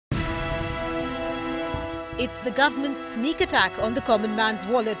It's the government's sneak attack on the common man's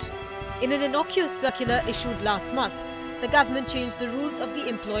wallet. In an innocuous circular issued last month, the government changed the rules of the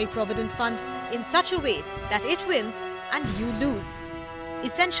Employee Provident Fund in such a way that it wins and you lose.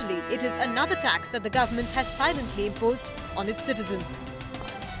 Essentially, it is another tax that the government has silently imposed on its citizens.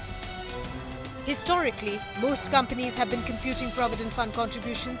 Historically, most companies have been computing Provident Fund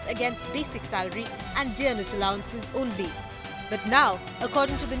contributions against basic salary and dearness allowances only. But now,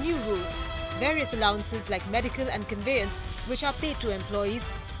 according to the new rules, various allowances like medical and conveyance, which are paid to employees,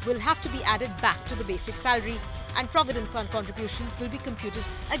 will have to be added back to the basic salary, and Provident Fund contributions will be computed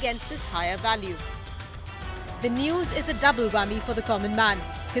against this higher value. The news is a double whammy for the common man,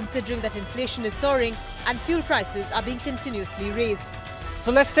 considering that inflation is soaring and fuel prices are being continuously raised.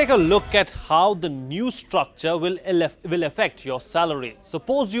 So let's take a look at how the new structure will affect your salary.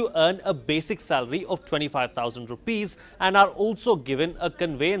 Suppose you earn a basic salary of 25,000 rupees and are also given a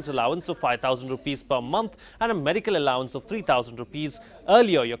conveyance allowance of 5,000 rupees per month and a medical allowance of 3,000 rupees.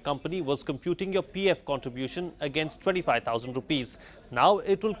 Earlier, your company was computing your PF contribution against 25,000 rupees. Now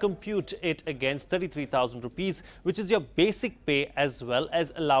it will compute it against 33,000 rupees, which is your basic pay as well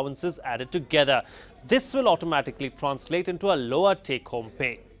as allowances added together. This will automatically translate into a lower take-home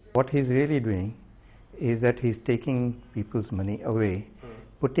pay. What he's really doing is that he's taking people's money away,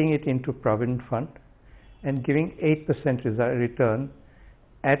 putting it into Provident Fund and giving 8% return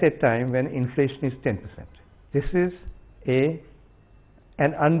at a time when inflation is 10%. This is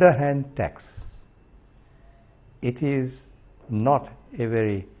an underhand tax. It is not a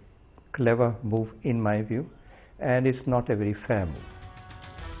very clever move in my view, and it's not a very fair move.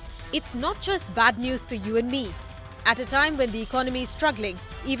 It's not just bad news for you and me. At a time when the economy is struggling,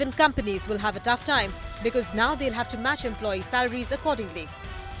 even companies will have a tough time because now they'll have to match employee salaries accordingly.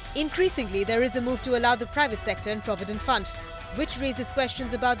 Increasingly, there is a move to allow the private sector in Provident Fund, which raises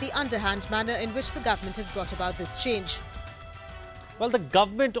questions about the underhand manner in which the government has brought about this change. Well, the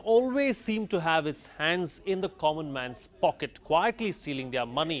government always seemed to have its hands in the common man's pocket, quietly stealing their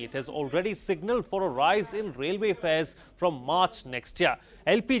money. It has already signalled for a rise in railway fares from March next year.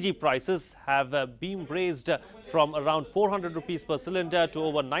 LPG prices have been raised from around 400 rupees per cylinder to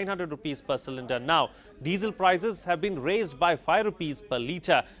over 900 rupees per cylinder now. Diesel prices have been raised by 5 rupees per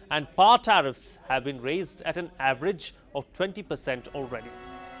litre and power tariffs have been raised at an average of 20% already.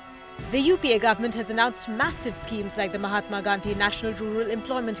 The UPA government has announced massive schemes like the Mahatma Gandhi National Rural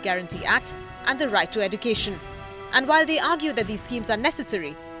Employment Guarantee Act and the Right to Education. And while they argue that these schemes are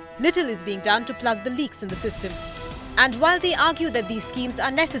necessary, little is being done to plug the leaks in the system. And while they argue that these schemes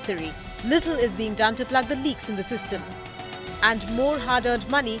are necessary, little is being done to plug the leaks in the system. And more hard-earned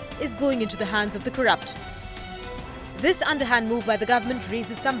money is going into the hands of the corrupt. This underhand move by the government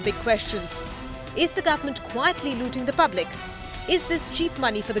raises some big questions. Is the government quietly looting the public? Is this cheap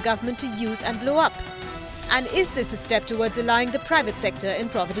money for the government to use and blow up? And is this a step towards allowing the private sector in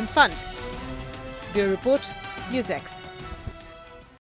Provident Fund? Bureau Report, NewsX.